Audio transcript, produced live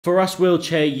For us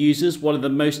wheelchair users, one of the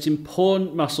most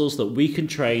important muscles that we can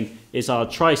train is our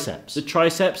triceps. The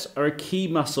triceps are a key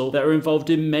muscle that are involved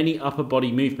in many upper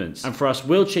body movements. And for us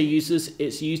wheelchair users,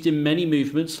 it's used in many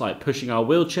movements like pushing our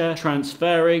wheelchair,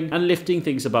 transferring, and lifting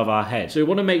things above our head. So we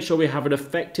want to make sure we have an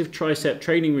effective tricep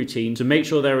training routine to make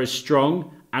sure they're as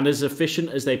strong and as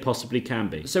efficient as they possibly can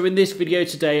be. So in this video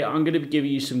today, I'm going to be giving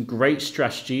you some great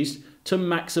strategies to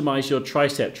maximize your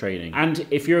tricep training. And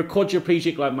if you're a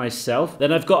quadriplegic like myself,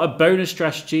 then I've got a bonus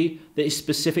strategy that is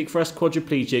specific for us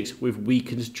quadriplegics with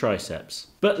weakened triceps.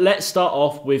 But let's start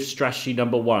off with strategy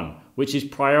number 1, which is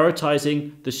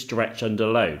prioritizing the stretch under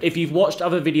load. If you've watched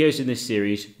other videos in this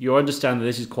series, you'll understand that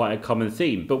this is quite a common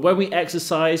theme. But when we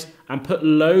exercise and put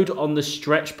load on the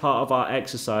stretch part of our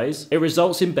exercise, it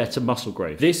results in better muscle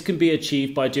growth. This can be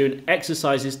achieved by doing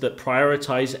exercises that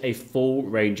prioritize a full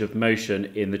range of motion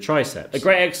in the triceps. A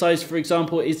great exercise, for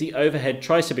example, is the overhead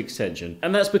tricep extension.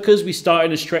 And that's because we start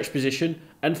in a stretch position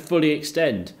and fully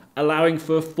extend, allowing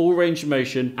for a full range of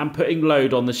motion and putting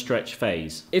load on the stretch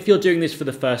phase. If you're doing this for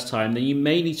the first time, then you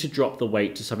may need to drop the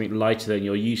weight to something lighter than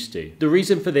you're used to. The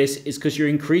reason for this is because you're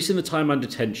increasing the time under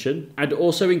tension and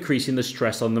also increasing the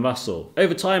stress on the muscle.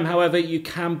 Over time, however, you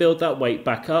can build that weight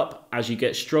back up as you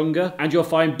get stronger, and you'll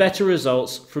find better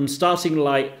results from starting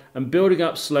light and building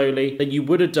up slowly than you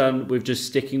would have done with just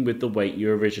sticking with the weight you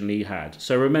originally had.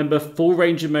 So remember, full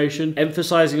range of motion,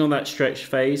 emphasizing on that stretch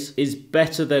phase, is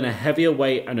better than a heavier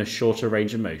weight and a shorter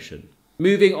range of motion.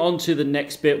 Moving on to the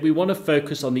next bit, we want to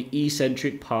focus on the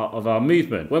eccentric part of our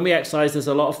movement. When we exercise, there's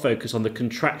a lot of focus on the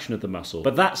contraction of the muscle,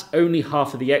 but that's only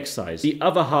half of the exercise. The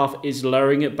other half is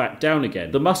lowering it back down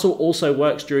again. The muscle also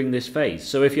works during this phase.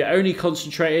 So if you're only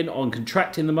concentrating on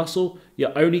contracting the muscle,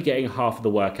 you're only getting half of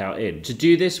the workout in. To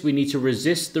do this, we need to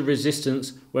resist the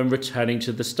resistance when returning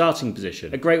to the starting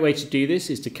position. A great way to do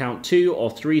this is to count 2 or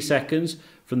 3 seconds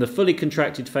from the fully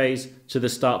contracted phase to the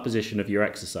start position of your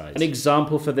exercise. An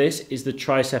example for this is the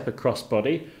tricep across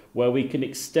body, where we can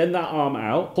extend that arm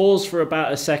out, pause for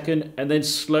about a second, and then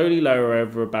slowly lower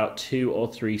over about 2 or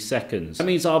 3 seconds. That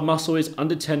means our muscle is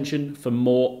under tension for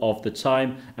more of the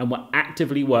time, and we're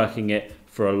actively working it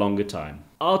for a longer time.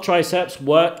 Our triceps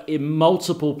work in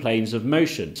multiple planes of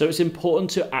motion, so it's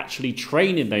important to actually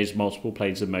train in those multiple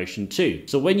planes of motion too.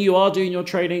 So when you are doing your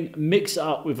training, mix it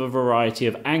up with a variety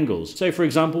of angles. So for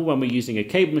example, when we're using a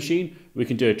cable machine, we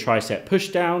can do a tricep push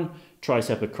down,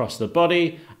 tricep across the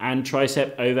body, and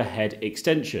tricep overhead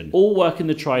extension. All work in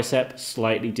the tricep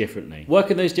slightly differently.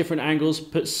 Working those different angles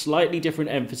puts slightly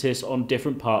different emphasis on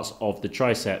different parts of the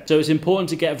tricep. So it's important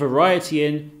to get variety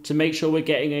in to make sure we're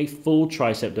getting a full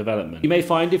tricep development. You may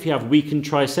find if you have weakened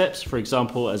triceps, for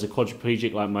example, as a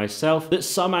quadriplegic like myself, that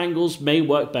some angles may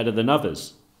work better than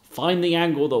others. Find the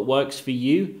angle that works for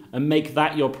you and make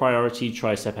that your priority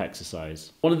tricep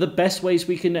exercise. One of the best ways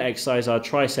we can exercise our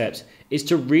triceps is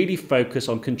to really focus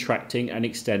on contracting and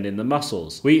extending the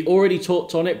muscles. We already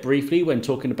talked on it briefly when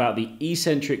talking about the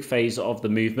eccentric phase of the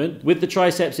movement. With the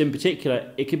triceps in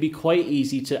particular, it can be quite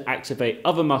easy to activate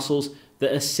other muscles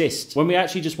that assist when we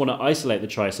actually just want to isolate the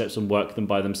triceps and work them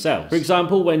by themselves. For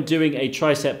example, when doing a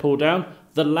tricep pull down,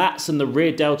 the lats and the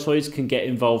rear deltoids can get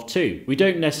involved too. We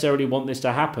don't necessarily want this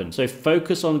to happen, so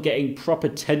focus on getting proper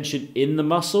tension in the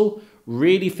muscle,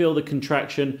 really feel the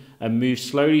contraction and move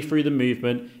slowly through the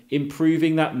movement,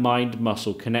 improving that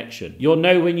mind-muscle connection. You'll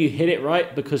know when you hit it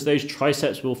right because those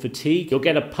triceps will fatigue. You'll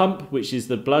get a pump, which is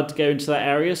the blood going to that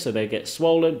area, so they get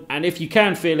swollen. And if you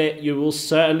can feel it, you will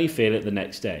certainly feel it the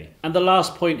next day. And the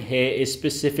last point here is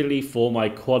specifically for my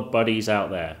quad buddies out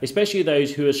there, especially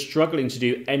those who are struggling to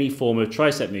do any form of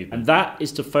tricep movement. And that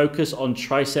is to focus on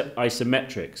tricep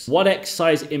isometrics. One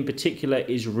exercise in particular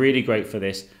is really great for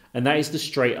this, and that is the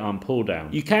straight arm pull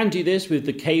down. You can do this with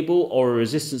the cable or a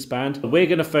resistance band, but we're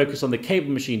going to focus on the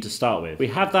cable machine to start with. We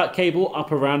have that cable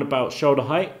up around about shoulder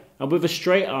height, and with a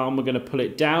straight arm, we're going to pull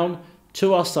it down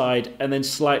to our side and then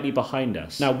slightly behind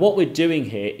us. Now, what we're doing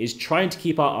here is trying to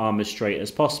keep our arm as straight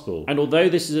as possible. And although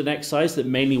this is an exercise that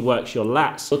mainly works your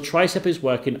lats, your tricep is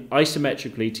working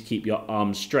isometrically to keep your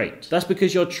arm straight. That's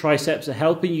because your triceps are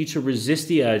helping you to resist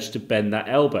the urge to bend that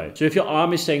elbow. So if your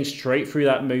arm is staying straight through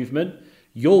that movement,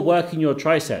 you're working your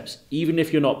triceps, even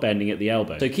if you're not bending at the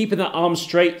elbow. So keeping that arm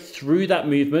straight through that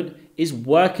movement is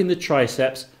working the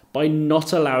triceps by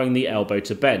not allowing the elbow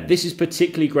to bend. This is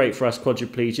particularly great for us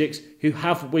quadriplegics who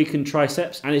have weakened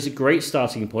triceps, and is a great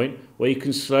starting point where you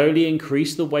can slowly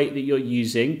increase the weight that you're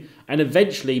using and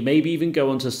eventually maybe even go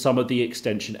on to some of the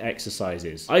extension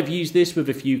exercises. I've used this with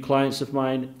a few clients of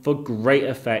mine for great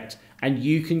effect, and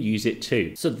you can use it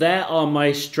too. So there are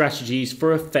my strategies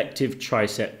for effective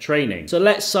tricep training. So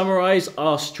let's summarize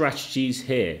our strategies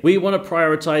here. We want to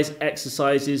prioritize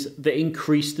exercises that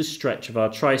increase the stretch of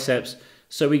our triceps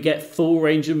so we get full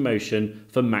range of motion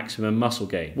for maximum muscle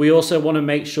gain. We also want to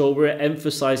make sure we're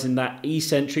emphasizing that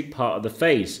eccentric part of the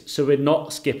phase, so we're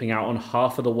not skipping out on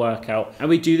half of the workout, and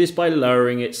we do this by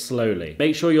lowering it slowly.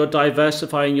 Make sure you're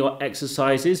diversifying your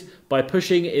exercises by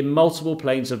pushing in multiple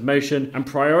planes of motion, and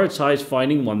prioritize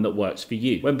finding one that works for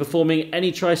you. When performing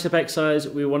any tricep exercise,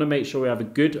 we want to make sure we have a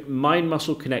good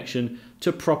mind-muscle connection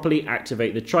to properly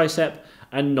activate the tricep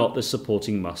and not the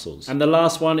supporting muscles. And the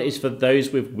last one is for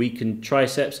those with weakened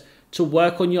triceps to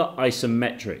work on your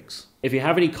isometrics. If you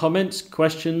have any comments,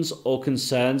 questions, or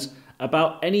concerns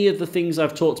about any of the things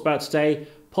I've talked about today,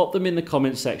 pop them in the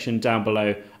comments section down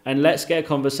below, and let's get a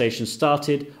conversation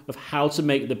started of how to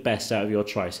make the best out of your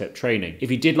tricep training.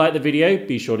 If you did like the video,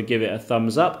 be sure to give it a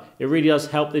thumbs up. It really does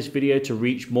help this video to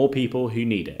reach more people who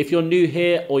need it. If you're new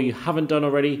here or you haven't done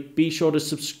already, be sure to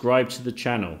subscribe to the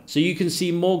channel so you can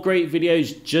see more great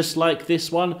videos just like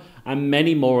this one and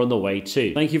many more on the way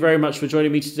too. Thank you very much for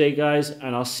joining me today, guys,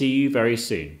 and I'll see you very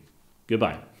soon.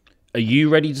 Goodbye. Are you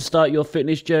ready to start your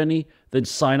fitness journey? Then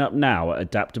sign up now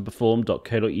at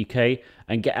adapttoperform.co.uk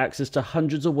and get access to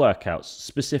hundreds of workouts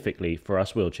specifically for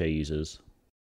us wheelchair users.